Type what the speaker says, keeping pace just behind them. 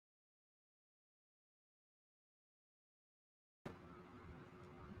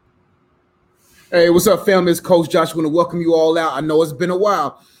Hey, what's up, family? It's Coach Josh. I want to welcome you all out. I know it's been a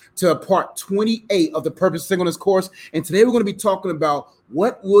while to part 28 of the Purpose Singleness course. And today we're going to be talking about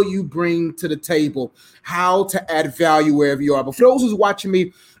what will you bring to the table, how to add value wherever you are. But for those who's watching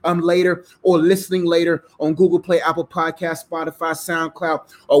me later or listening later on Google Play, Apple Podcasts, Spotify, SoundCloud,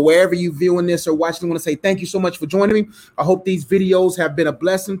 or wherever you viewing this or watching, I want to say thank you so much for joining me. I hope these videos have been a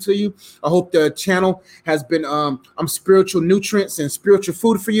blessing to you. I hope the channel has been spiritual nutrients and spiritual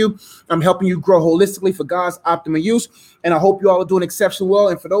food for you. I'm helping you grow holistically for God's optimal use. And I hope you all are doing exceptionally well.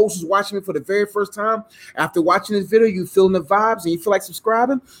 And for those who's watching me for the very first time, after watching this video, you feeling the vibes and you feel like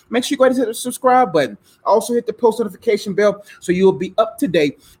subscribing, make sure you go ahead and hit the subscribe button. Also hit the post notification bell so you'll be up to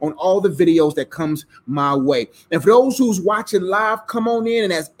date on all the videos that comes my way. And for those who's watching live, come on in.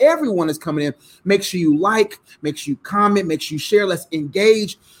 And as everyone is coming in, make sure you like, make sure you comment, make sure you share. Let's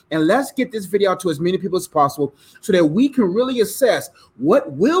engage. And let's get this video out to as many people as possible so that we can really assess what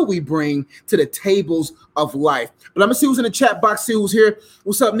will we bring to the tables of life. But I'm going to see who's in the chat box, see who's here.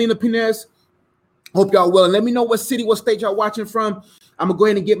 What's up, Nina Pinez? Hope y'all well. And let me know what city, what state y'all watching from. I'm going to go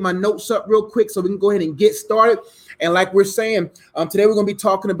ahead and get my notes up real quick so we can go ahead and get started. And like we're saying, today we're going to be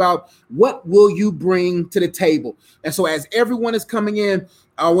talking about what will you bring to the table. And so as everyone is coming in,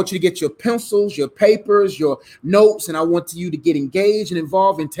 I want you to get your pencils, your papers, your notes, and I want you to get engaged and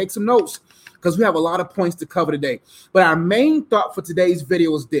involved and take some notes because we have a lot of points to cover today. But our main thought for today's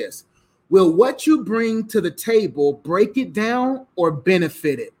video is this. Will what you bring to the table break it down or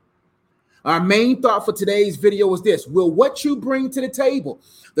benefit it? Our main thought for today's video is this. Will what you bring to the table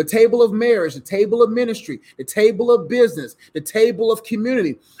of marriage, the table of ministry, the table of business, the table of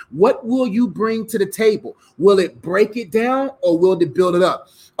community, what will you bring to the table? Will it break it down or will it build it up?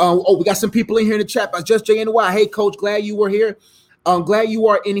 We got some people in here in the chat. Just JNY. Hey, Coach, glad you were here. I'm glad you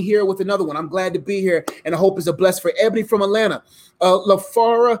are in here with another one. I'm glad to be here, and I hope it's a blessing for Ebony from Atlanta,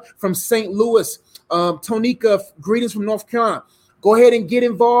 LaFara from St. Louis, Tonika, greetings from North Carolina. Go ahead and get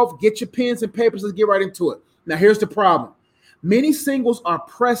involved. Get your pens and papers. Let's get right into it. Now, here's the problem. Many singles are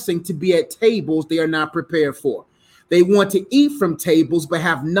pressing to be at tables they are not prepared for. They want to eat from tables but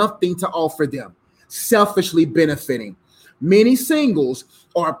have nothing to offer them, selfishly benefiting. Many singles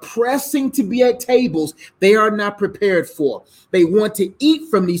are pressing to be at tables they are not prepared for. They want to eat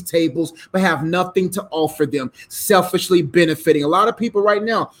from these tables but have nothing to offer them, selfishly benefiting. A lot of people right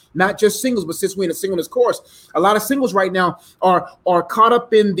now, not just singles, but since we're in a singleness course, a lot of singles right now are caught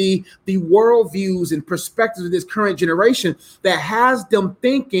up in the worldviews and perspectives of this current generation that has them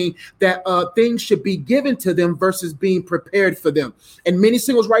thinking that things should be given to them versus being prepared for them. And many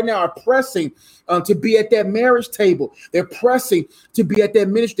singles right now are pressing to be at that marriage table. They're pressing to be at that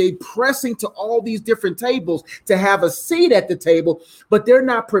ministry. They're pressing to all these different tables to have a seat at the table, but they're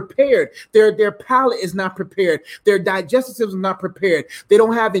not prepared. Their palate is not prepared. Their digestive system is not prepared. They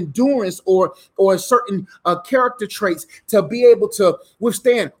don't have endurance or certain character traits to be able to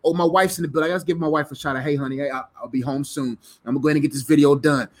withstand. Oh, my wife's in the building. I gotta give my wife a shout out. Hey, honey, I'll be home soon. I'm gonna go ahead and get this video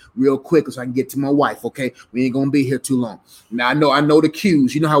done real quick so I can get to my wife. Okay, we ain't gonna be here too long. Now I know the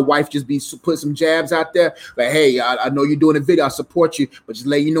cues. You know how wife just be put some jabs out there like, hey, I know you're doing a video. I support you, but just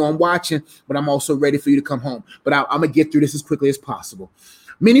let you know I'm watching. But I'm also ready for you to come home. But I'm gonna get through this as quickly as possible.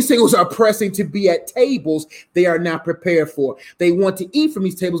 Many singles are pressing to be at tables they are not prepared for. They want to eat from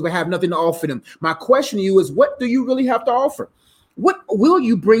these tables but have nothing to offer them. My question to you is, what do you really have to offer? What will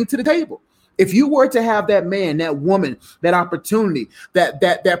you bring to the table? If you were to have that man, that woman, that opportunity,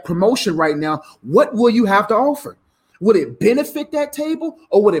 that promotion right now, what will you have to offer? Would it benefit that table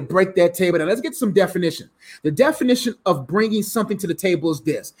or would it break that table? Now, let's get some definition. The definition of bringing something to the table is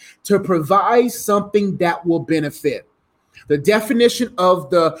this: to provide something that will benefit. The definition of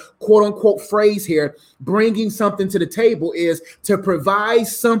the quote unquote phrase here, bringing something to the table, is to provide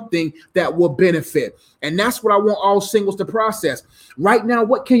something that will benefit. And that's what I want all singles to process. Right now,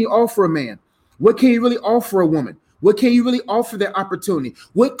 what can you offer a man? What can you really offer a woman? What can you really offer that opportunity?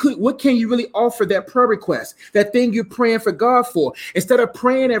 What can you really offer that prayer request, that thing you're praying for God for? Instead of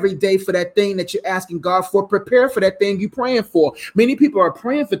praying every day for that thing that you're asking God for, prepare for that thing you're praying for. Many people are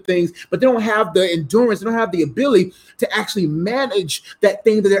praying for things, but they don't have the endurance, they don't have the ability to actually manage that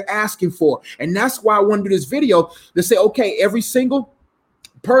thing that they're asking for. And that's why I want to do this video to say, okay, every single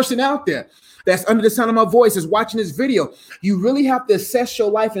person out there that's under the sound of my voice is watching this video. You really have to assess your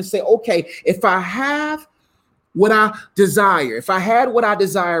life and say, okay, if I have what I desire, if I had what I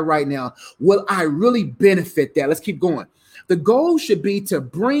desire right now, will I really benefit that? Let's keep going. The goal should be to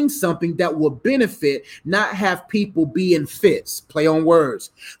bring something that will benefit, not have people be in fits. Play on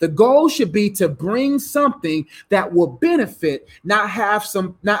words. The goal should be to bring something that will benefit, not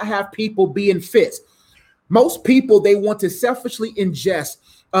have people be in fits. Most people, they want to selfishly ingest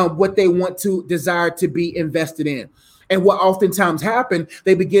what they want to desire to be invested in. And what oftentimes happen,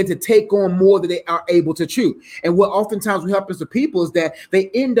 they begin to take on more than they are able to chew. And what oftentimes happens to people is that they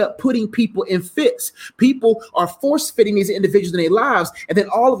end up putting people in fits. People are force fitting these individuals in their lives. And then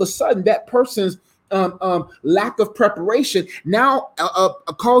all of a sudden that person's lack of preparation now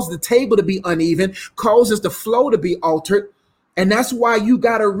causes the table to be uneven, causes the flow to be altered. And that's why you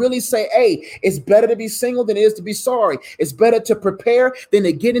got to really say, hey, it's better to be single than it is to be sorry. It's better to prepare than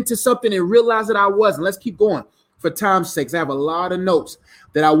to get into something and realize that I wasn't. Let's keep going. For time's sake, I have a lot of notes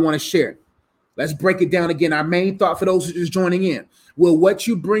that I want to share. Let's break it down again. Our main thought for those who are just joining in: will what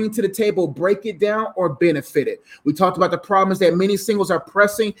you bring to the table break it down or benefit it? We talked about the problems that many singles are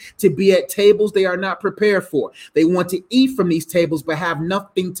pressing to be at tables they are not prepared for. They want to eat from these tables but have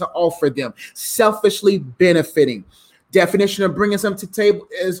nothing to offer them, selfishly benefiting. Definition of bringing something to the table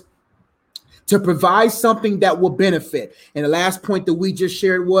is to provide something that will benefit. And the last point that we just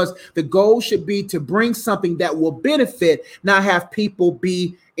shared was the goal should be to bring something that will benefit, not have people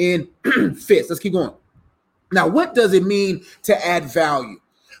be in fits. Let's keep going. Now, what does it mean to add value?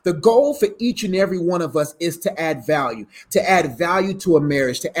 The goal for each and every one of us is to add value to a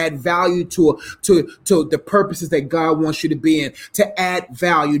marriage, to add value to the purposes that God wants you to be in, to add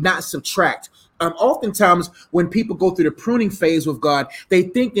value, not subtract. Oftentimes, when people go through the pruning phase with God, they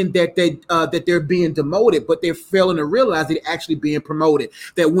thinking that they're being demoted, but they're failing to realize that they're actually being promoted.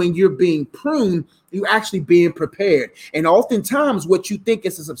 That when you're being pruned, you're actually being prepared. And oftentimes, what you think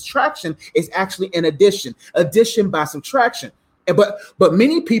is a subtraction is actually an addition by subtraction. But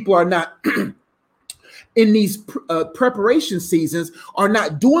many people are not in these preparation seasons are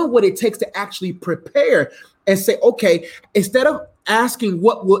not doing what it takes to actually prepare and say, okay, instead of asking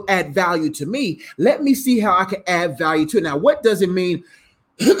what will add value to me, let me see how I can add value to it. Now, what does it mean?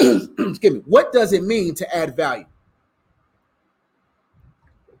 Excuse me. What does it mean to add value?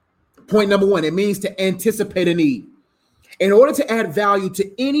 Point number one, it means to anticipate a need. In order to add value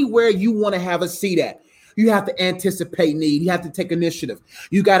to anywhere you want to have a seat at, you have to anticipate need. You have to take initiative.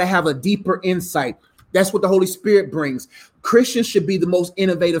 You got to have a deeper insight. That's what the Holy Spirit brings. Christians should be the most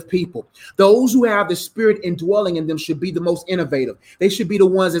innovative people. Those who have the Spirit indwelling in them should be the most innovative. They should be the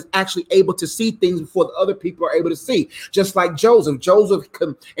ones that's actually able to see things before the other people are able to see. Just like Joseph. Joseph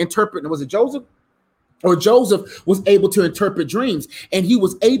could interpret. Was it Joseph? Or Joseph was able to interpret dreams, and he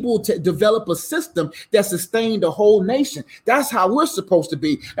was able to develop a system that sustained the whole nation. That's how we're supposed to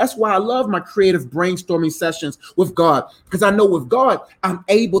be. That's why I love my creative brainstorming sessions with God, because I know with God, I'm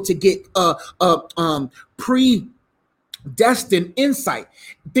able to get predestined insight,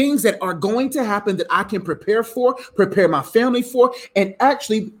 things that are going to happen that I can prepare for, prepare my family for, and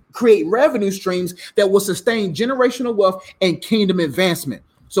actually create revenue streams that will sustain generational wealth and kingdom advancement.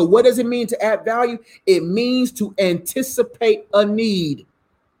 So what does it mean to add value? It means to anticipate a need.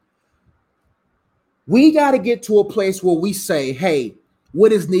 We got to get to a place where we say, hey,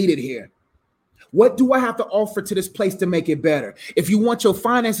 what is needed here? What do I have to offer to this place to make it better? If you want your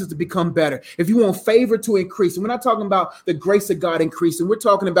finances to become better, if you want favor to increase, and we're not talking about the grace of God increasing, we're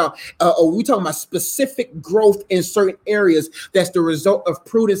talking about specific growth in certain areas that's the result of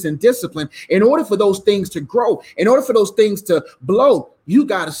prudence and discipline. In order for those things to grow, in order for those things to blow, you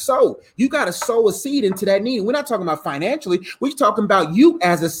got to sow. You got to sow a seed into that need. We're not talking about financially. We're talking about you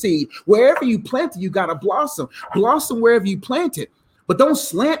as a seed. Wherever you plant it, you got to blossom. Blossom wherever you plant it. But don't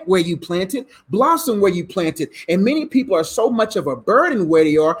slant where you planted, blossom where you planted. And many people are so much of a burden where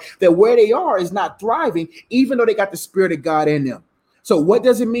they are that where they are is not thriving, even though they got the Spirit of God in them. So what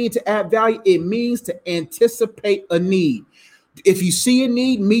does it mean to add value? It means to anticipate a need. If you see a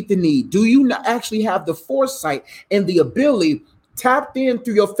need, meet the need. Do you not actually have the foresight and the ability tapped in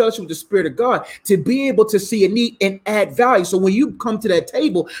through your fellowship with the Spirit of God to be able to see a need and add value? So when you come to that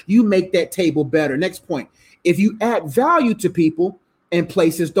table, you make that table better. Next point. If you add value to people and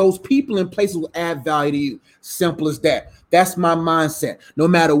places, those people and places will add value to you. Simple as that. That's my mindset. No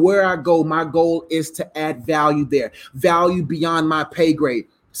matter where I go, my goal is to add value there. Value beyond my pay grade.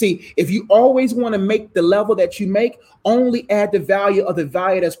 See, if you always want to make the level that you make, only add the value of the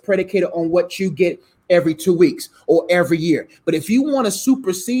value that's predicated on what you get every 2 weeks or every year. But if you want to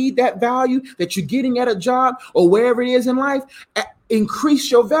supersede that value that you're getting at a job or wherever it is in life, increase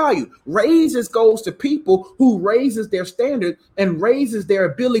your value. Raises goes to people who raises their standard and raises their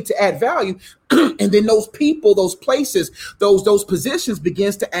ability to add value. And then those people, those places, those positions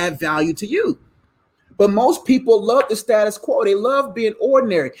begins to add value to you. But most people love the status quo. They love being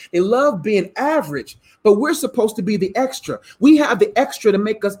ordinary. They love being average. But we're supposed to be the extra. We have the extra to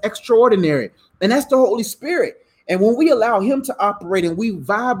make us extraordinary. And that's the Holy Spirit. And when we allow him to operate and we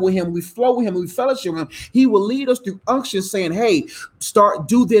vibe with him, we flow with him, we fellowship with him, he will lead us through unction saying, hey,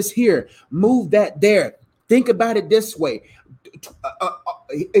 do this here, move that there. Think about it this way.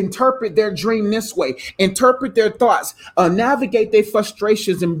 Interpret their dream this way, interpret their thoughts, navigate their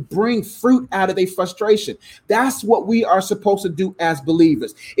frustrations and bring fruit out of their frustration. That's what we are supposed to do as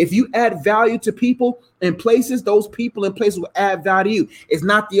believers. If you add value to people and places, those people and places will add value to you. It's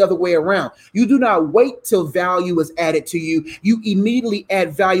not the other way around. You do not wait till value is added to you. You immediately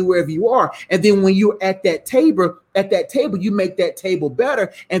add value wherever you are. And then when you're at that table, you make that table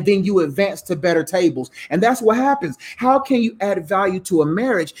better, and then you advance to better tables. And that's what happens. How can you add value to a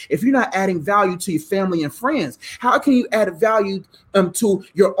marriage if you're not adding value to your family and friends? How can you add value to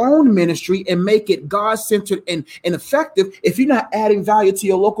your own ministry and make it God-centered and effective if you're not adding value to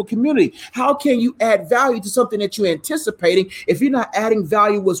your local community? How can you add value to something that you're anticipating if you're not adding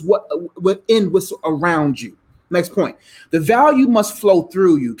value what's around you? Next point. The value must flow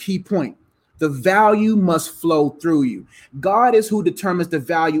through you. Key point. The value must flow through you. God is who determines the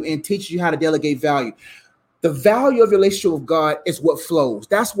value and teaches you how to delegate value. The value of your relationship with God is what flows.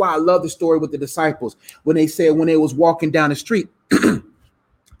 That's why I love the story with the disciples when they said when they was walking down the street,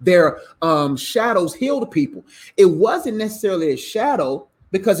 their shadows healed people. It wasn't necessarily a shadow,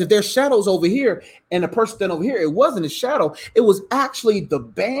 because if there's shadows over here and a person standing over here, it wasn't a shadow. It was actually the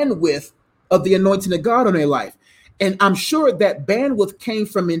bandwidth of the anointing of God on their life. And I'm sure that bandwidth came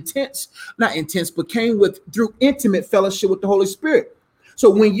from through intimate fellowship with the Holy Spirit. So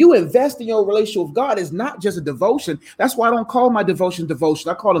when you invest in your relationship with God, it's not just a devotion. That's why I don't call my devotion.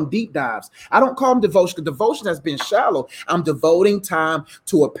 I call them deep dives. I don't call them devotion, because devotion has been shallow. I'm devoting time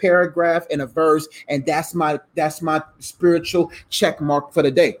to a paragraph and a verse, and that's my spiritual check mark for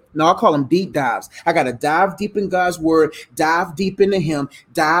the day. No, I call them deep dives. I got to dive deep in God's word, dive deep into him,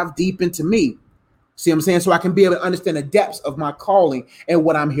 dive deep into me. See what I'm saying? So I can be able to understand the depths of my calling and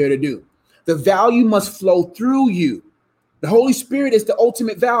what I'm here to do. The value must flow through you. The Holy Spirit is the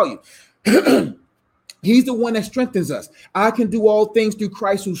ultimate value. He's the one that strengthens us. I can do all things through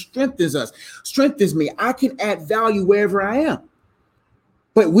Christ who strengthens me. I can add value wherever I am.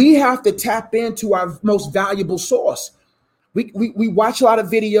 But we have to tap into our most valuable source. We watch a lot of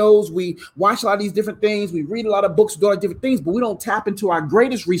videos, we watch a lot of these different things, we read a lot of books, do all different things, but we don't tap into our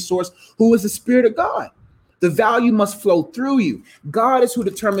greatest resource, who is the Spirit of God. The value must flow through you. God is who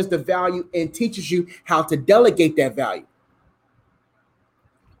determines the value and teaches you how to delegate that value.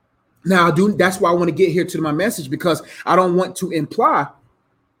 Now, that's why I want to get here to my message, because I don't want to imply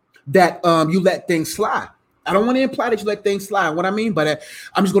that you let things slide. I don't want to imply that you let things slide. What I mean by that,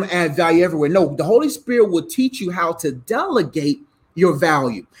 I'm just going to add value everywhere. No, the Holy Spirit will teach you how to delegate your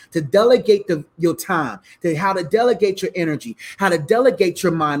value, to delegate your time, how to delegate your energy, how to delegate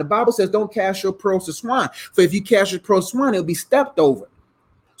your mind. The Bible says, don't cast your pearls to swine. For if you cast your pearls to swine, it'll be stepped over.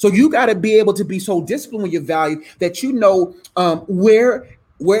 So you got to be able to be so disciplined with your value that you know where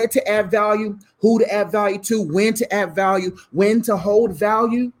to add value, who to add value to, when to add value, when to hold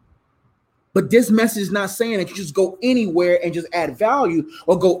value. But this message is not saying that you just go anywhere and just add value,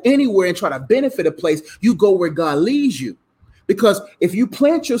 or go anywhere and try to benefit a place. You go where God leads you. Because if you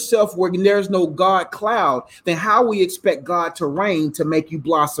plant yourself where there's no God cloud, then how will you expect God to rain to make you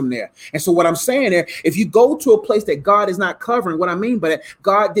blossom there? And so what I'm saying there, if you go to a place that God is not covering, what I mean by that,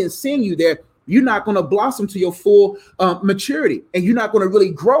 God didn't send you there, you're not going to blossom to your full maturity, and you're not going to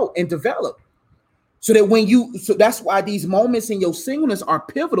really grow and develop. So that's why these moments in your singleness are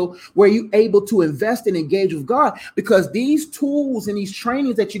pivotal, where you're able to invest and engage with God, because these tools and these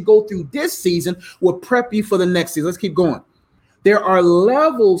trainings that you go through this season will prep you for the next season. Let's keep going. There are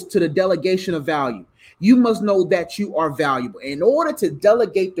levels to the delegation of value. You must know that you are valuable. In order to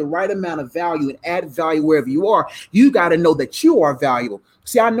delegate the right amount of value and add value wherever you are, you got to know that you are valuable.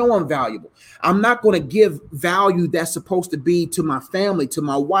 See, I know I'm valuable. I'm not going to give value that's supposed to be to my family, to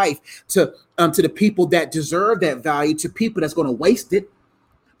my wife, to the people that deserve that value, to people that's going to waste it.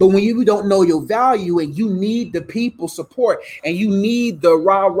 But when you don't know your value, and you need the people support, and you need the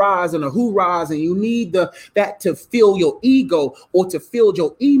rah-rahs and the hoorahs, and you need that to fill your ego or to fill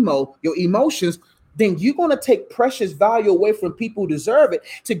your emotions, then you're going to take precious value away from people who deserve it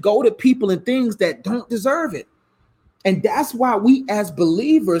to go to people and things that don't deserve it. And that's why we as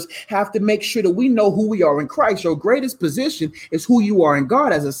believers have to make sure that we know who we are in Christ. Your greatest position is who you are in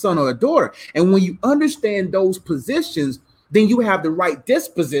God as a son or a daughter. And when you understand those positions, then you have the right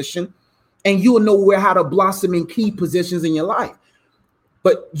disposition, and you will know how to blossom in key positions in your life.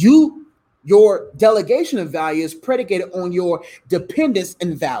 But you Your delegation of value is predicated on your dependence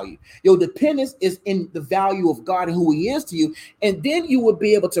and value. Your dependence is in the value of God and who he is to you. And then you will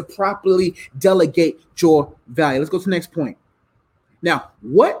be able to properly delegate your value. Let's go to the next point. Now,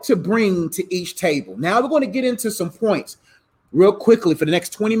 what to bring to each table. Now we're going to get into some points real quickly for the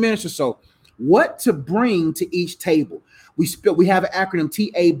next 20 minutes or so. What to bring to each table. We have an acronym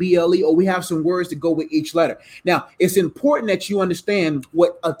TABLE, or we have some words to go with each letter. Now, it's important that you understand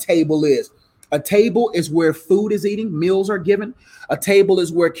what a table is. A table is where food is eaten, meals are given. A table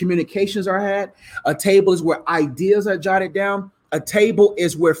is where communications are had. A table is where ideas are jotted down. A table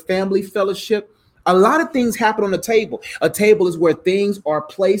is where family fellowship. A lot of things happen on the table. A table is where things are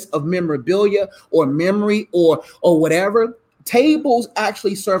placed of memorabilia or memory or whatever. Tables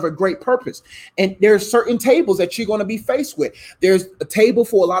actually serve a great purpose. And there's certain tables that you're going to be faced with. There's a table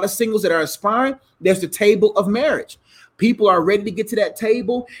for a lot of singles that are aspiring. There's the table of marriage. People are ready to get to that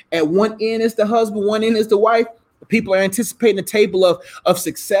table. At one end is the husband, one end is the wife. People are anticipating a table of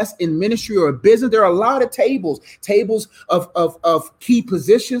success in ministry or business. There are a lot of tables of key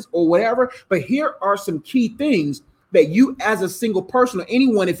positions or whatever. But here are some key things that you as a single person or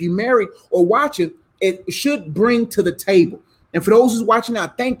anyone, if you're married or watching, it should bring to the table. And for those who's watching now,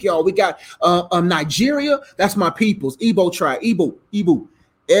 thank y'all. We got Nigeria. That's my peoples. Igbo tribe. Igbo.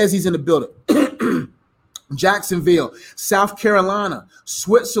 As he's in the building. Jacksonville, South Carolina,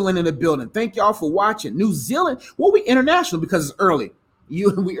 Switzerland in the building. Thank y'all for watching. New Zealand. Well, we international because it's early.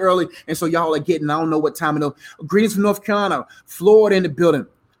 We early. And so y'all are getting, I don't know what time it is. Greetings from North Carolina, Florida in the building.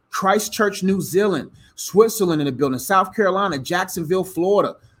 Christchurch, New Zealand, Switzerland in the building. South Carolina, Jacksonville,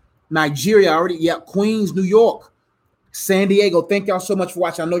 Florida. Nigeria already. Yeah. Queens, New York. San Diego, thank y'all so much for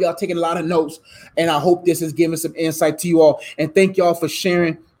watching. I know y'all taking a lot of notes, and I hope this is giving some insight to you all. And thank y'all for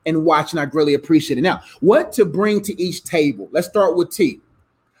sharing and watching. I greatly appreciate it. Now, what to bring to each table? Let's start with T.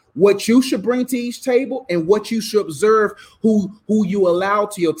 What you should bring to each table and what you should observe who you allow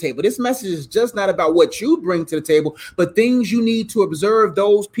to your table. This message is just not about what you bring to the table, but things you need to observe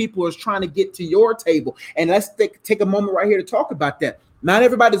those people is trying to get to your table. And let's take a moment right here to talk about that. Not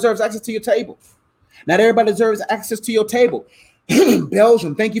everybody deserves access to your table. Not everybody deserves access to your table.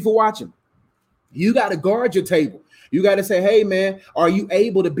 Belgium, thank you for watching. You got to guard your table. You got to say, hey, man, are you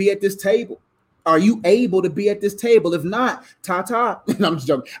able to be at this table? Are you able to be at this table? If not, ta-ta. I'm just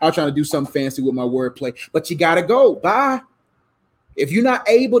joking. I was trying to do something fancy with my wordplay, but you got to go. Bye. If you're not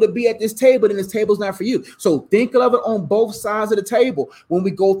able to be at this table, then this table's not for you. So think of it on both sides of the table when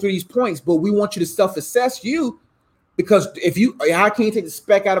we go through these points, but we want you to self-assess you. Because how can you take the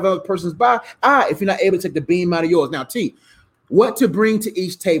speck out of other person's eye if you're not able to take the beam out of yours? Now, T, what to bring to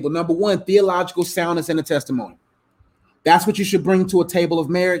each table? Number one, theological soundness and a testimony. That's what you should bring to a table of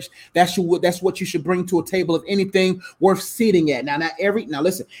marriage. That's what you should bring to a table of anything worth sitting at. Now, not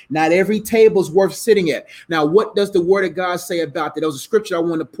every table is worth sitting at. Now, what does the word of God say about that? There was a scripture I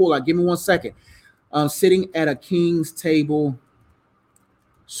wanted to pull out. Give me 1 second. Sitting at a king's table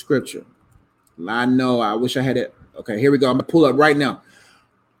scripture. I know. I wish I had it. Okay, here we go. I'm going to pull up right now.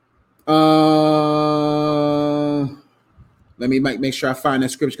 Let me make sure I find that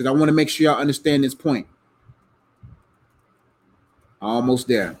scripture because I want to make sure y'all understand this point. Almost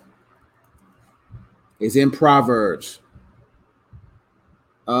there. It's in Proverbs.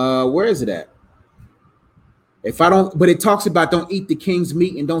 Where is it at? But it talks about don't eat the king's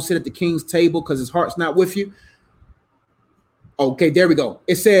meat and don't sit at the king's table because his heart's not with you. Okay, there we go.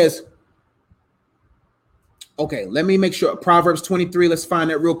 It says, okay, let me make sure. Proverbs 23. Let's find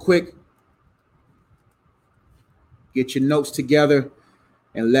that real quick. Get your notes together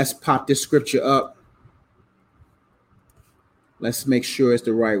and let's pop this scripture up. Let's make sure it's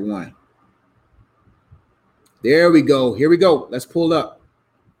the right one. There we go. Here we go. Let's pull up.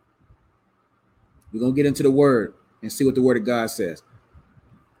 We're going to get into the word and see what the word of God says.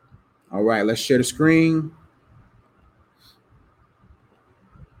 All right, let's share the screen.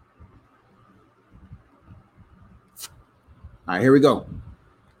 All right, here we go.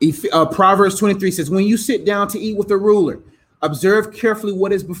 Proverbs 23 says, when you sit down to eat with a ruler, observe carefully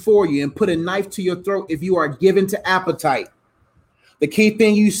what is before you and put a knife to your throat if you are given to appetite. The key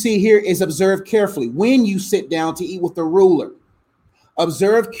thing you see here is observe carefully. When you sit down to eat with a ruler,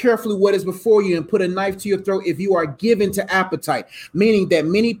 observe carefully what is before you and put a knife to your throat if you are given to appetite, meaning that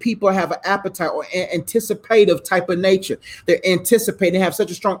many people have an appetite or anticipative type of nature. They're anticipating, have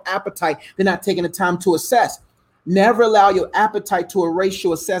such a strong appetite, they're not taking the time to assess. Never allow your appetite to erase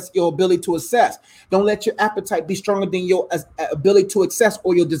your ability to assess. Don't let your appetite be stronger than your ability to assess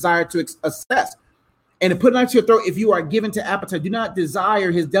or your desire to assess. And to put it onto your throat, if you are given to appetite, do not desire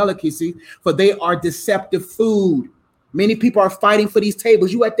his delicacy, for they are deceptive food. Many people are fighting for these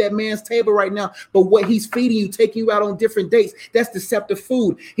tables. You at that man's table right now, but what he's feeding you, taking you out on different dates, that's deceptive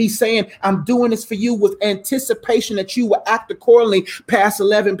food. He's saying, I'm doing this for you with anticipation that you will act accordingly past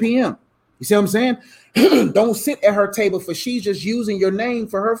 11 p.m. You see what I'm saying? Don't sit at her table, for she's just using your name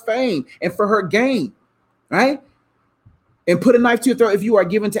for her fame and for her gain, right? And put a knife to your throat if you are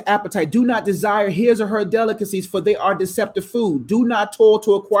given to appetite. Do not desire his or her delicacies, for they are deceptive food. Do not toil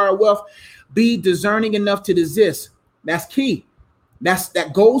to acquire wealth. Be discerning enough to desist. That's key. That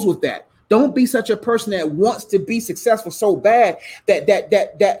goes with that. Don't be such a person that wants to be successful so bad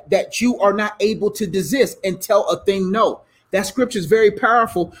that you are not able to desist and tell a thing no. That scripture is very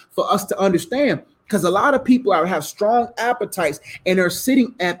powerful for us to understand, because a lot of people have strong appetites and are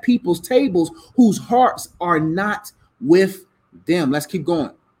sitting at people's tables whose hearts are not with them. Let's keep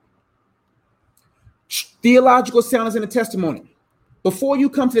going. Theological soundness in the testimony. Before you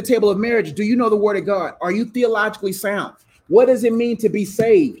come to the table of marriage, do you know the word of God? Are you theologically sound? What does it mean to be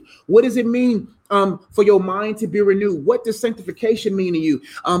saved? What does it mean for your mind to be renewed? What does sanctification mean to you?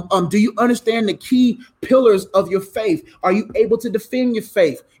 Do you understand the key pillars of your faith? Are you able to defend your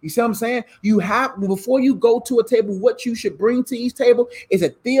faith? You see what I'm saying? You have, before you go to a table, what you should bring to each table is a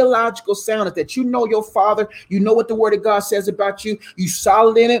theological soundness, that you know your Father, you know what the word of God says about you, you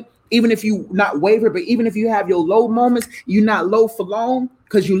solid in it. Even if you not waver, but even if you have your low moments, you're not low for long,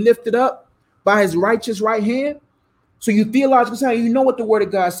 because you lifted up by his righteous right hand. So you theologically sound, you know what the word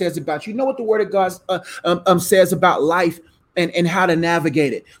of God says about you. You know what the word of God says about life and how to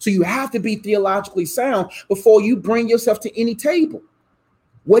navigate it. So you have to be theologically sound before you bring yourself to any table.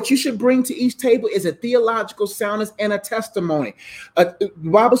 What you should bring to each table is a theological soundness and a testimony. The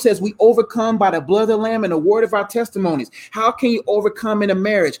Bible says we overcome by the blood of the Lamb and the word of our testimonies. How can you overcome in a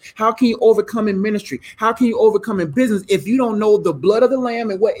marriage? How can you overcome in ministry? How can you overcome in business if you don't know the blood of the Lamb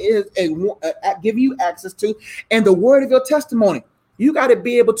and what it is give you access to, and the word of your testimony? You got to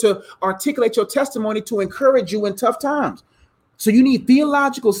be able to articulate your testimony to encourage you in tough times. So you need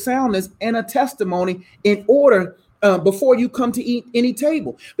theological soundness and a testimony in order before you come to eat any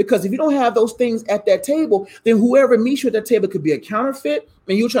table. Because if you don't have those things at that table, then whoever meets you at that table could be a counterfeit,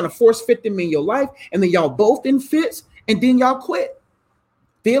 and you're trying to force fit them in your life, and then y'all both in fits, and then y'all quit.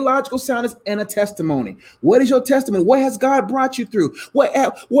 Theological soundness and a testimony. What is your testimony? What has God brought you through? What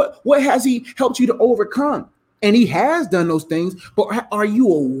has he helped you to overcome? And he has done those things, but are you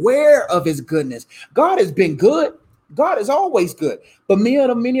aware of his goodness? God has been good. God is always good, but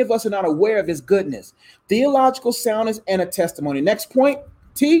many of us are not aware of his goodness. Theological soundness and a testimony. Next point,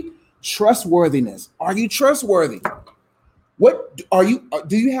 T, trustworthiness. Are you trustworthy? What are you?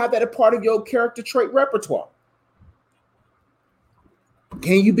 Do you have that a part of your character trait repertoire?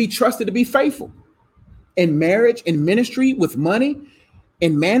 Can you be trusted to be faithful in marriage, in ministry, with money,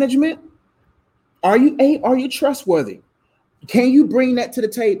 in management? Are you trustworthy? Can you bring that to the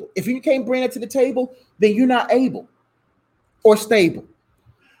table? If you can't bring that to the table, then you're not able or stable.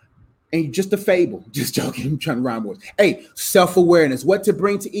 And just a fable. Just joking. I'm trying to rhyme words. Hey, self-awareness. What to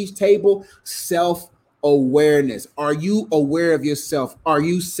bring to each table? Self-awareness. Are you aware of yourself? Are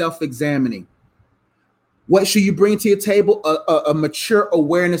you self-examining? What should you bring to your table? A mature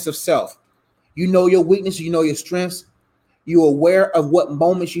awareness of self. You know your weakness. You know your strengths. You're aware of what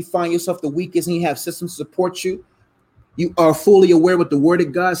moments you find yourself the weakest, and you have systems to support you. You are fully aware what the word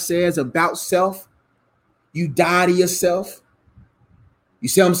of God says about self. You die to yourself. You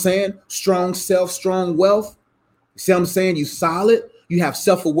see what I'm saying? Strong self, strong wealth. You see what I'm saying? You solid. You have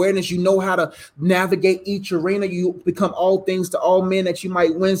self-awareness. You know how to navigate each arena. You become all things to all men that you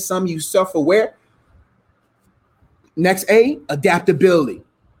might win some. You self-aware. Next A, adaptability.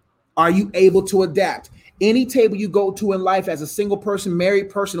 Are you able to adapt? Any table you go to in life as a single person, married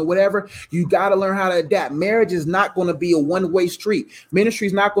person, or whatever, you got to learn how to adapt. Marriage is not going to be a one-way street. Ministry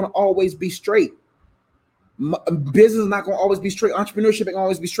is not going to always be straight. Business is not going to always be straight. Entrepreneurship ain't going to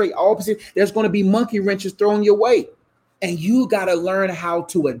always be straight. There's going to be monkey wrenches thrown your way. And you got to learn how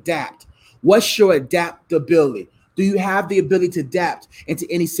to adapt. What's your adaptability? Do you have the ability to adapt into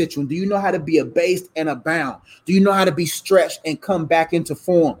any situation? Do you know how to be abased and abound? Do you know how to be stretched and come back into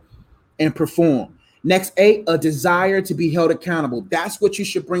form and perform? Next A, a desire to be held accountable. That's what you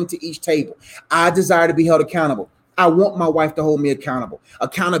should bring to each table. I desire to be held accountable. I want my wife to hold me accountable.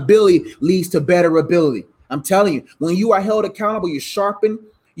 Accountability leads to better ability. I'm telling you, when you are held accountable, you're sharpened,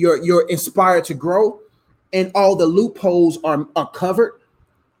 you're inspired to grow, and all the loopholes are covered.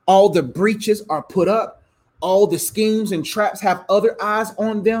 All the breaches are put up. All the schemes and traps have other eyes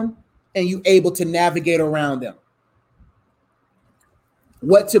on them, and you're able to navigate around them.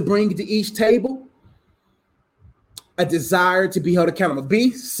 What to bring to each table? A desire to be held accountable.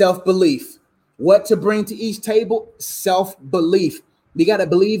 B, self-belief. What to bring to each table? Self-belief. You got to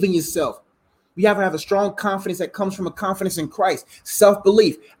believe in yourself. You have to have a strong confidence that comes from a confidence in Christ.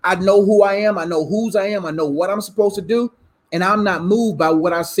 Self-belief. I know who I am. I know whose I am. I know what I'm supposed to do. And I'm not moved by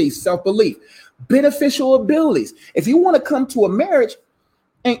what I see. Self-belief. Beneficial abilities. If you want to come to a marriage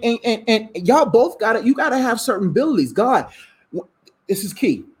and y'all both you got to have certain abilities. God, this is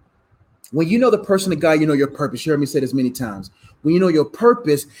key. When you know the person of God, you know your purpose. You heard me say this many times. When you know your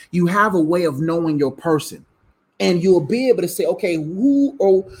purpose, you have a way of knowing your person. And you'll be able to say, okay,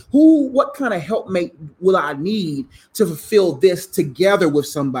 what kind of helpmate will I need to fulfill this together with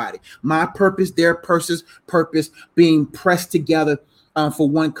somebody? My purpose, their purpose being pressed together for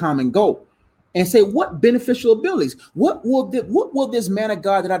one common goal. And say, what beneficial abilities? What will this man of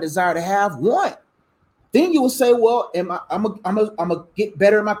God that I desire to have want? Then you will say, well, I'm gonna get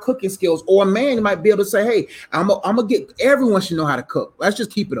better at my cooking skills. Or a man might be able to say, hey, I'm gonna get, everyone should know how to cook. Let's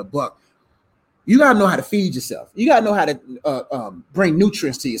just keep it a buck. You got to know how to feed yourself. You got to know how to bring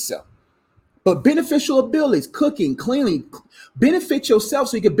nutrients to yourself. But beneficial abilities, cooking, cleaning, benefit yourself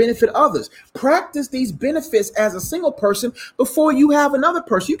so you can benefit others. Practice these benefits as a single person before you have another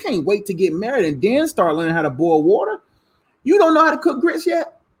person. You can't wait to get married and then start learning how to boil water. You don't know how to cook grits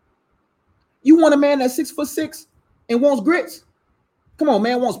yet? You want a man that's 6'6" and wants grits? Come on,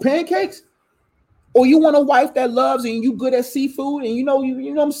 man, wants pancakes? Or you want a wife that loves and you good at seafood and you know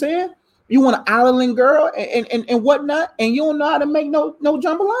what I'm saying? You want an island girl and whatnot, and you don't know how to make no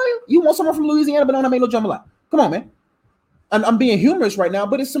jambalaya? You want someone from Louisiana but don't know how to make no jambalaya? Come on, man. I'm being humorous right now,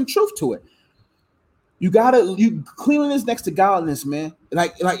 but it's some truth to it. You cleanliness next to godliness, man.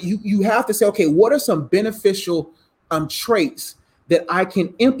 Like you have to say, okay, what are some beneficial traits that I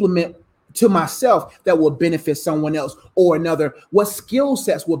can implement to myself that will benefit someone else or another? What skill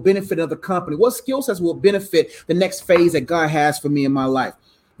sets will benefit another company? What skill sets will benefit the next phase that God has for me in my life?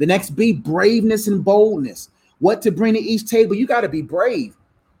 The next be braveness and boldness. What to bring to each table? You got to be brave.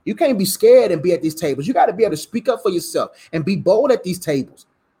 You can't be scared and be at these tables. You got to be able to speak up for yourself and be bold at these tables.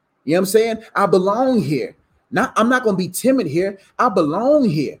 You know what I'm saying? I belong here. I'm not going to be timid here. I belong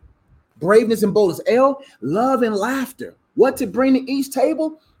here. Braveness and boldness. Love and laughter. What to bring to each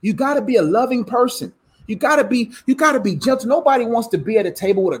table? You got to be a loving person. You got to be gentle. Nobody wants to be at a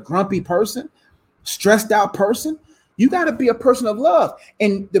table with a grumpy person, stressed out person. You got to be a person of love.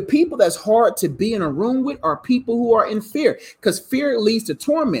 And the people that's hard to be in a room with are people who are in fear, because fear leads to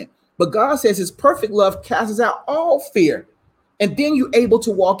torment. But God says his perfect love casts out all fear. And then you're able to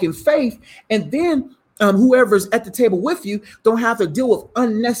walk in faith. And then whoever's at the table with you don't have to deal with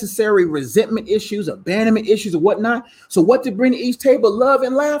unnecessary resentment issues, abandonment issues, or whatnot. So what to bring to each table? Love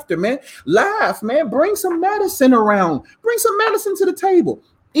and laughter, man. Laugh, man. Bring some medicine around. Bring some medicine to the table.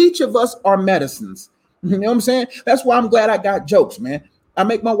 Each of us are medicines. You know what I'm saying? That's why I'm glad I got jokes, man. I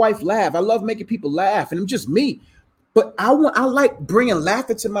make my wife laugh. I love making people laugh, and I'm just me. But I like bringing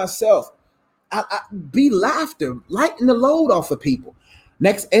laughter to myself. I be laughter, lighten the load off of people.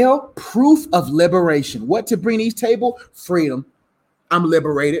 Next, L, proof of liberation. What to bring to each table? Freedom. I'm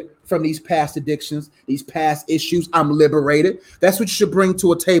liberated from these past addictions, these past issues. I'm liberated. That's what you should bring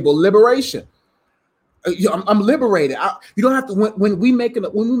to a table. Liberation. I'm liberated. You don't have to when we make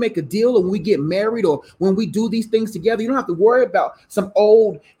a deal or when we get married or when we do these things together. You don't have to worry about some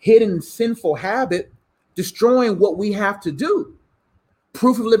old hidden sinful habit destroying what we have to do.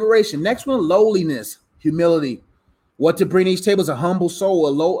 Proof of liberation. Next one, lowliness, humility. What to bring to each table is a humble soul,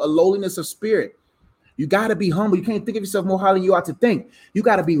 a lowliness of spirit. You got to be humble. You can't think of yourself more highly than you ought to think. You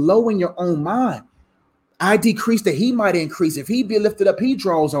got to be low in your own mind. I decrease that he might increase. If he be lifted up, he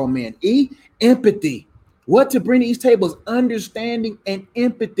draws all men. Empathy. What to bring to each table is understanding and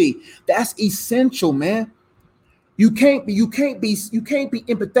empathy. That's essential, man. You can't be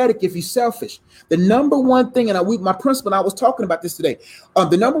empathetic if you're selfish. The number one thing, and my principal and I was talking about this today.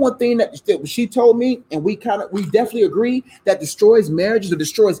 The number one thing that she told me, and we definitely agree, that destroys marriages or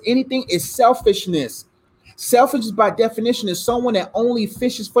destroys anything is selfishness. Selfish by definition is someone that only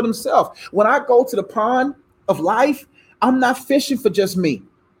fishes for themselves. When I go to the pond of life, I'm not fishing for just me.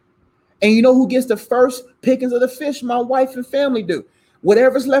 And you know who gets the first pickings of the fish? My wife and family do.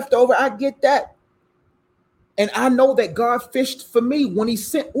 Whatever's left over, I get that. And I know that God fished for me when he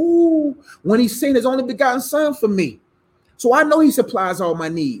sent his only begotten son for me. So I know he supplies all my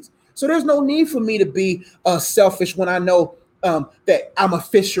needs. So there's no need for me to be selfish when I know that I'm a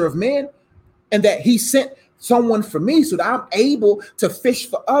fisher of men and that he sent someone for me so that I'm able to fish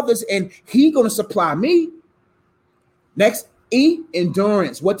for others and he's going to supply me. Next,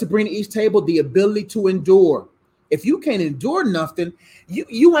 endurance. What to bring to each table? The ability to endure. If you can't endure nothing,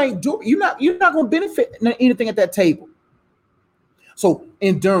 you're not going to benefit anything at that table. So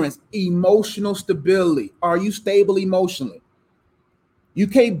endurance, emotional stability. Are you stable emotionally? You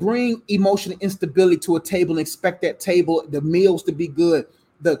can't bring emotional instability to a table and expect that table, the meals to be good,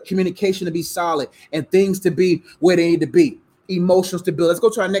 the communication to be solid, and things to be where they need to be. Emotional stability. Let's go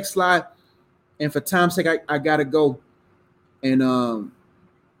to our next slide. And for time's sake, I gotta go. And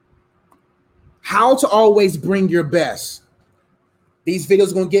how to always bring your best. These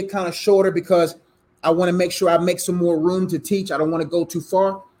videos are gonna get kind of shorter because I want to make sure I make some more room to teach. I don't want to go too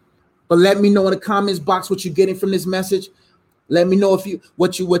far. But let me know in the comments box what you're getting from this message. Let me know if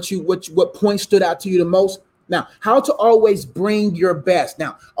what point stood out to you the most. Now, how to always bring your best.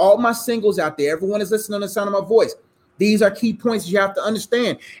 Now, all my singles out there, everyone is listening on the sound of my voice. These are key points you have to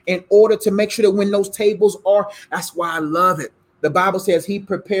understand in order to make sure that when those tables are, that's why I love it. The Bible says he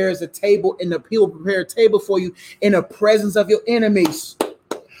prepares a table he'll prepare a table for you in the presence of your enemies.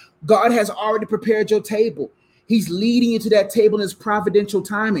 God has already prepared your table. He's leading you to that table in his providential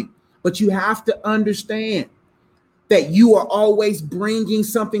timing. But you have to understand that you are always bringing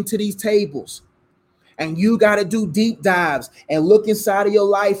something to these tables. And you got to do deep dives and look inside of your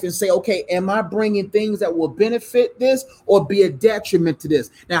life and say, okay, am I bringing things that will benefit this or be a detriment to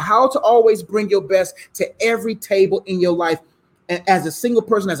this? Now, how to always bring your best to every table in your life, and as a single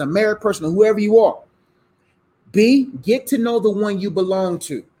person, as a married person, or whoever you are. Get to know the one you belong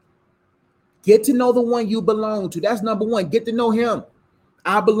to. Get to know the one you belong to. That's number one. Get to know him.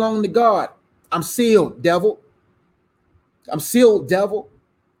 I belong to God. I'm sealed, devil. I'm sealed, devil.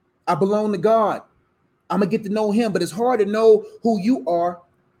 I belong to God. I'm going to get to know him, but it's hard to know who you are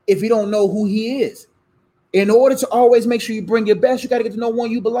if you don't know who he is. In order to always make sure you bring your best, you got to get to know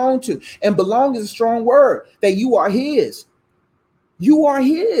one you belong to. And belong is a strong word, that you are his. You are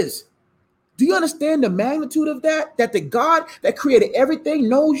his. Do you understand the magnitude of that? That the God that created everything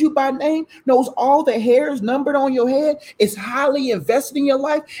knows you by name, knows all the hairs numbered on your head, is highly invested in your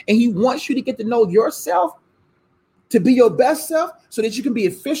life, and he wants you to get to know yourself, to be your best self, so that you can be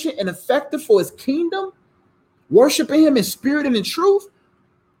efficient and effective for his kingdom, worshiping him in spirit and in truth.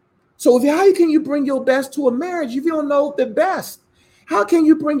 So how can you bring your best to a marriage if you don't know the best? How can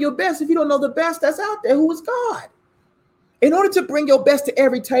you bring your best if you don't know the best that's out there, who is God? In order to bring your best to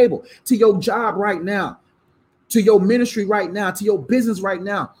every table, to your job right now, to your ministry right now, to your business right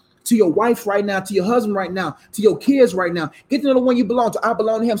now, to your wife right now, to your husband right now, to your kids right now, get to know the one you belong to. I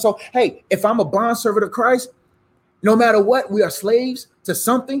belong to him. So, hey, if I'm a bondservant of Christ, no matter what, we are slaves to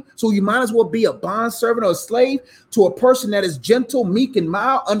something. So you might as well be a bondservant or a slave to a person that is gentle, meek, and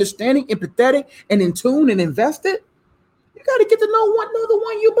mild, understanding, empathetic, and in tune and invested. You got to get to know the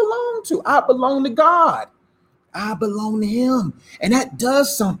one you belong to. I belong to God. I belong to him. And that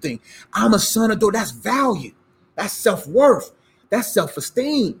does something. I'm a son of God. That's value. That's self-worth. That's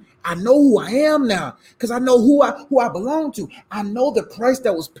self-esteem. I know who I am now because I know who I belong to. I know the price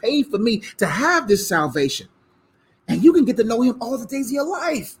that was paid for me to have this salvation. And you can get to know him all the days of your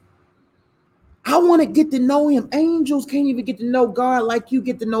life. I want to get to know him. Angels can't even get to know God like you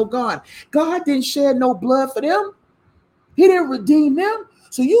get to know God. God didn't shed no blood for them. He didn't redeem them.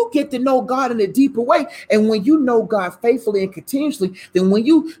 So you get to know God in a deeper way. And when you know God faithfully and continuously, then when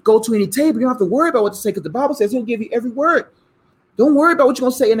you go to any table, you don't have to worry about what to say because the Bible says he'll give you every word. Don't worry about what you're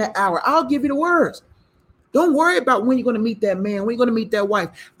going to say in that hour. I'll give you the words. Don't worry about when you're going to meet that man, when you're going to meet that wife.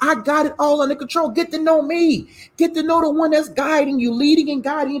 I got it all under control. Get to know me. Get to know the one that's guiding you, leading and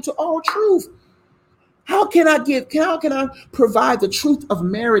guiding you to all truth. How can I provide the truth of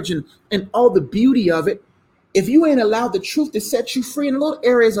marriage and all the beauty of it if you ain't allowed the truth to set you free in little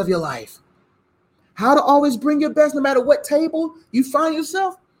areas of your life? How to always bring your best no matter what table you find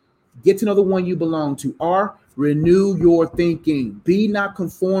yourself? Get to know the one you belong to. Renew your thinking. Be not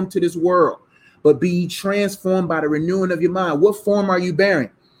conformed to this world, but be transformed by the renewing of your mind. What form are you bearing?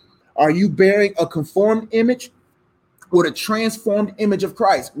 Are you bearing a conformed image or the transformed image of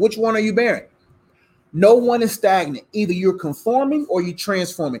Christ? Which one are you bearing? No one is stagnant. Either you're conforming or you're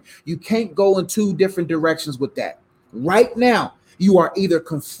transforming. You can't go in two different directions with that. Right now, you are either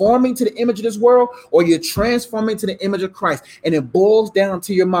conforming to the image of this world or you're transforming to the image of Christ. And it boils down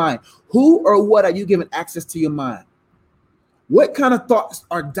to your mind. Who or what are you giving access to your mind? What kind of thoughts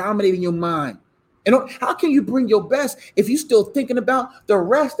are dominating your mind? And how can you bring your best if you're still thinking about the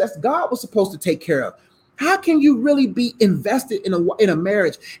rest that God was supposed to take care of? How can you really be invested in a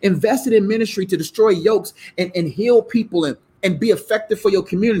marriage, invested in ministry to destroy yokes and heal people and be effective for your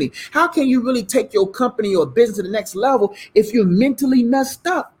community? How can you really take your company or business to the next level if you're mentally messed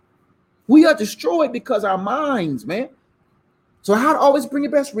up? We are destroyed because our minds, man. So how to always bring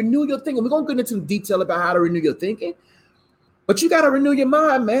your best? Renew your thinking. We're going to get into some detail about how to renew your thinking. But you got to renew your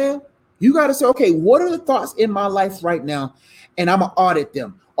mind, man. You got to say, okay, what are the thoughts in my life right now? And I'm gonna audit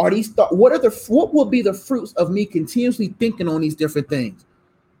them. Are these thoughts? What will be the fruits of me continuously thinking on these different things?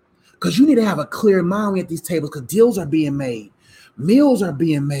 Because you need to have a clear mind at these tables, because deals are being made, meals are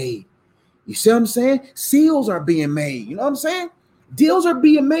being made. You see what I'm saying? Seals are being made. You know what I'm saying? Deals are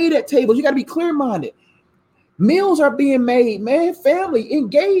being made at tables. You got to be clear-minded. Meals are being made, man. Family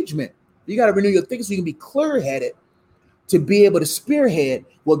engagement. You got to renew your thinking so you can be clear-headed to be able to spearhead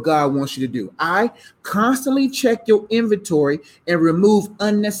what God wants you to do. I constantly check your inventory and remove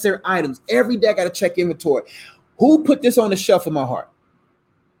unnecessary items. Every day I got to check inventory. Who put this on the shelf in my heart?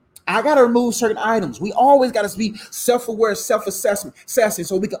 I got to remove certain items. We always got to be self-aware, self-assessment.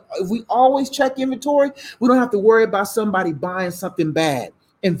 So if we always check inventory, we don't have to worry about somebody buying something bad,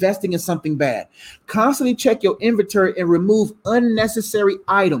 investing in something bad. Constantly check your inventory and remove unnecessary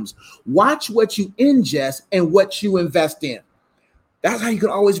items. Watch what you ingest and what you invest in. That's how you can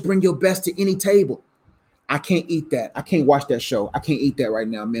always bring your best to any table. I can't eat that. I can't watch that show. I can't eat that right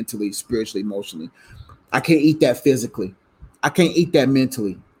now, mentally, spiritually, emotionally. I can't eat that physically. I can't eat that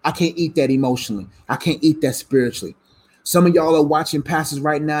mentally. I can't eat that emotionally. I can't eat that spiritually. Some of y'all are watching pastors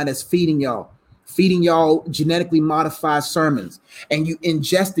right now that's feeding y'all genetically modified sermons, and you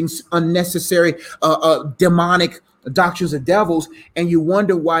ingesting unnecessary demonic doctrines of devils, and you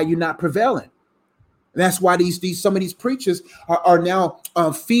wonder why you're not prevailing. And that's why some of these preachers are now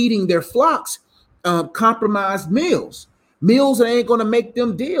feeding their flocks compromised meals that ain't going to make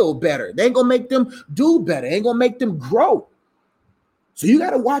them deal better. They ain't going to make them do better. They ain't going to make them grow. So you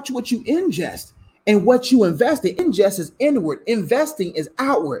got to watch what you ingest and what you invest in. Ingest is inward. Investing is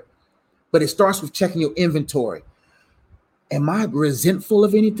outward. But it starts with checking your inventory. Am I resentful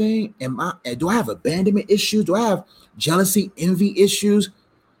of anything? Do I have abandonment issues? Do I have jealousy, envy issues?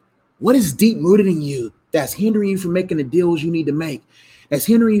 What is deep rooted in you that's hindering you from making the deals you need to make? That's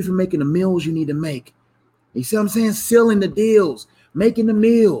hindering you from making the meals you need to make? You see what I'm saying? Sealing the deals, making the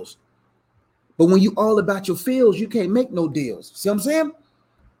meals. But when you all about your feels, you can't make no deals. See what I'm saying?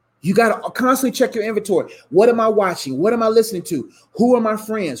 You got to constantly check your inventory. What am I watching? What am I listening to? Who are my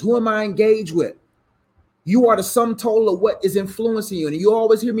friends? Who am I engaged with? You are the sum total of what is influencing you. And you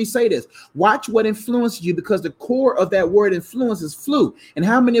always hear me say this. Watch what influences you, because the core of that word influence is flu. And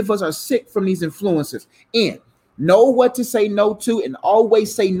how many of us are sick from these influences? And know what to say no to, and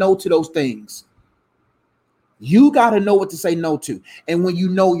always say no to those things. You got to know what to say no to. And when you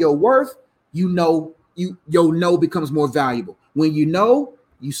know your worth, your no becomes more valuable. When you know,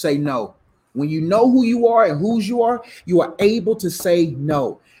 you say no. When you know who you are and whose you are able to say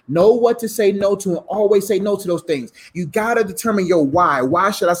no. Know what to say no to, and always say no to those things. You got to determine your why.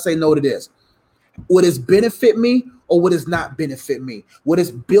 Why should I say no to this? Would this benefit me, or would it not benefit me? Would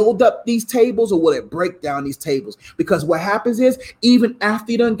it build up these tables, or will it break down these tables? Because what happens is, even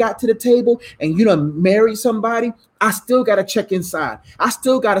after you done got to the table and you done married somebody, I still got to check inside. I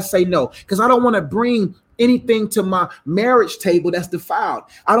still got to say no, because I don't want to bring anything to my marriage table that's defiled.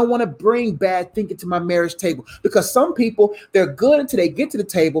 I don't want to bring bad thinking to my marriage table, because some people, they're good until they get to the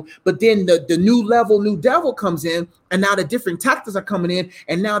table, but then the new devil comes in, and now the different tactics are coming in,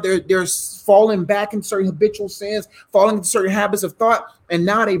 and now they're falling back in certain habitual sins, falling into certain habits of thought, and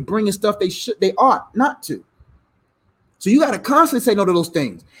now they bringing stuff they ought not to. So you got to constantly say no to those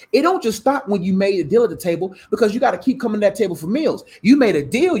things. It don't just stop when you made a deal at the table, because you got to keep coming to that table for meals. You made a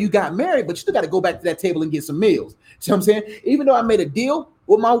deal, you got married, but you still got to go back to that table and get some meals. See what I'm saying? Even though I made a deal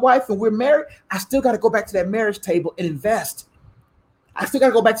with my wife and we're married, I still got to go back to that marriage table and invest. I still got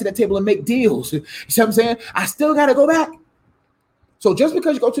to go back to that table and make deals. You see what I'm saying? I still got to go back. So just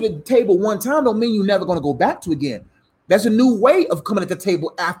because you go to the table one time don't mean you're never going to go back to again. That's a new way of coming at the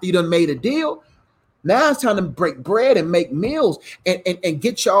table after you done made a deal. Now it's time to break bread and make meals and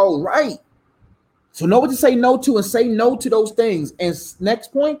get y'all right. So know what to say no to, and say no to those things. And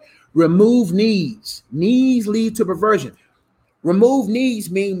next point, remove needs. Needs lead to perversion. Remove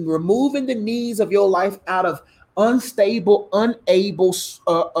needs mean removing the needs of your life out of unstable, unable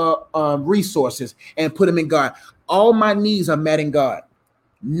resources and put them in God. All my needs are met in God.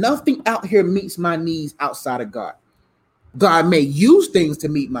 Nothing out here meets my needs outside of God. God may use things to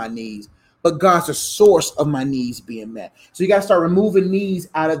meet my needs, but God's the source of my needs being met. So you got to start removing needs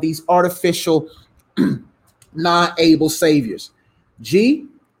out of these artificial, non-able saviors. G,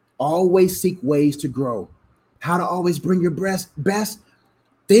 always seek ways to grow. How to always bring your best.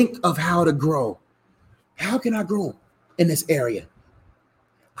 Think of how to grow. How can I grow in this area?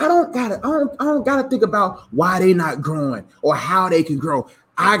 I don't gotta think about why they're not growing or how they can grow.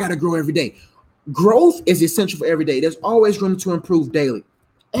 I gotta grow every day. Growth is essential for every day. There's always room to improve daily.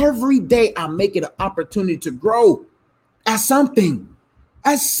 Every day I make it an opportunity to grow at something.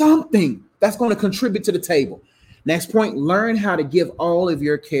 as something that's going to contribute to the table. Next point, learn how to give all of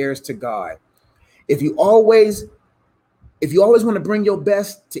your cares to God. If you always want to bring your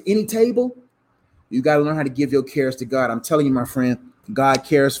best to any table, you got to learn how to give your cares to God. I'm telling you, my friend, God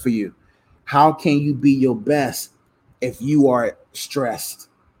cares for you. How can you be your best if you are stressed?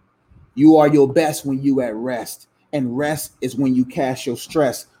 You are your best when you at rest. And rest is when you cast your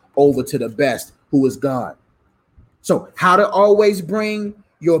stress over to the best, who is God. So how to always bring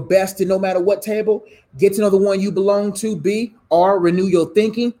your best to no matter what table? Get to know the one you belong to. B, R, renew your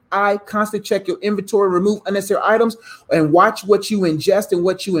thinking. I, constantly check your inventory, remove unnecessary items, and watch what you ingest and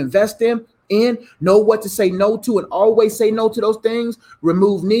what you invest in. N, know what to say no to and always say no to those things.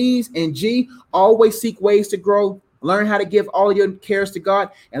 Remove needs. And G, always seek ways to grow. Learn how to give all your cares to God.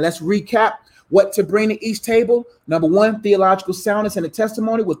 And let's recap what to bring to each table. Number one, theological soundness and a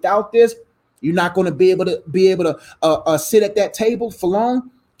testimony. Without this, you're not going to be able to sit at that table for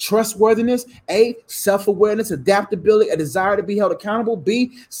long. Trustworthiness. A, self-awareness, adaptability, a desire to be held accountable.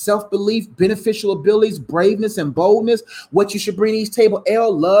 B, self-belief, beneficial abilities, braveness, and boldness. What you should bring to each table.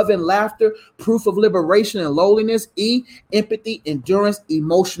 L, love and laughter, proof of liberation and lowliness. E, empathy, endurance,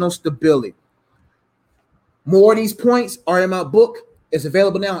 emotional stability. More of these points are in my book. It's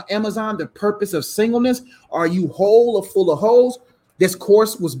available now on Amazon. The Purpose of Singleness. Are you whole or full of holes? This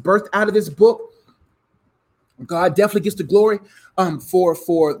course was birthed out of this book. God definitely gets the glory for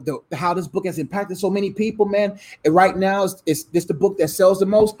how this book has impacted so many people, man. And right now, it's this the book that sells the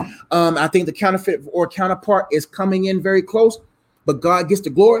most. I think the Counterfeit or Counterpart is coming in very close, but God gets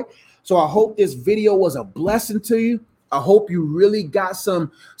the glory. So I hope this video was a blessing to you. I hope you really got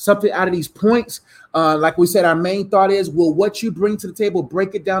something out of these points. Like we said, our main thought is, will what you bring to the table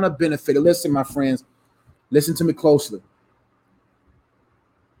break it down or benefit it? Listen, my friends, listen to me closely.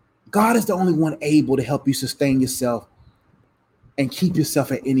 God is the only one able to help you sustain yourself and keep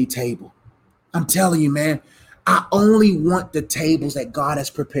yourself at any table. I'm telling you, man, I only want the tables that God has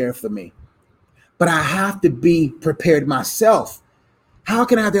prepared for me, but I have to be prepared myself. How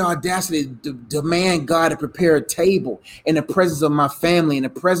can I have the audacity to demand God to prepare a table in the presence of my family, in the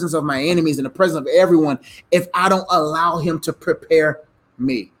presence of my enemies, in the presence of everyone, if I don't allow him to prepare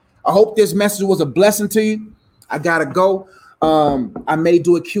me? I hope this message was a blessing to you. I got to go. I may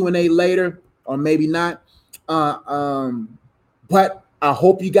do a Q&A later or maybe not. But I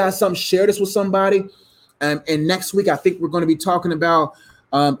hope you got something. Share this with somebody. And next week, I think we're going to be talking about,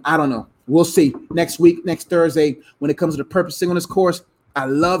 I don't know. We'll see next week, next Thursday, when it comes to the Purpose Singleness course. I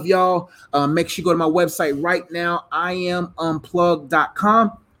love y'all. Make sure you go to my website right now,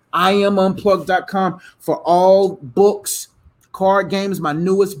 iamunplugged.com. iamunplugged.com for all books, card games. My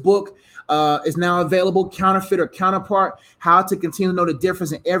newest book is now available, Counterfeit or Counterpart, How to Continue to Know the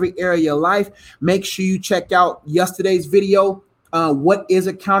Difference in Every Area of Your Life. Make sure you check out yesterday's video, What is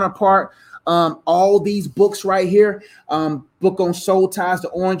a Counterpart? All these books right here, book on soul ties, the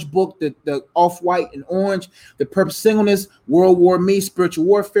orange book, the off-white and orange, the Purpose Singleness, World War Me, spiritual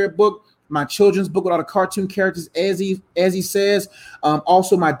warfare book, my children's book with all the cartoon characters, as he says,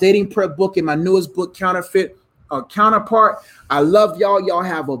 also my dating prep book and my newest book, Counterfeit or Counterpart. I love y'all. Y'all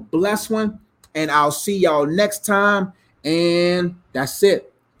have a blessed one, and I'll see y'all next time. And that's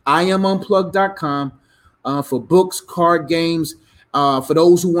it. iamunplugged.com for books, card games. For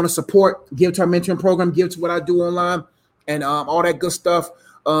those who want to support, give to our mentoring program, give to what I do online, and all that good stuff.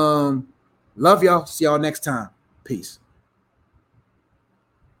 Love y'all. See y'all next time. Peace.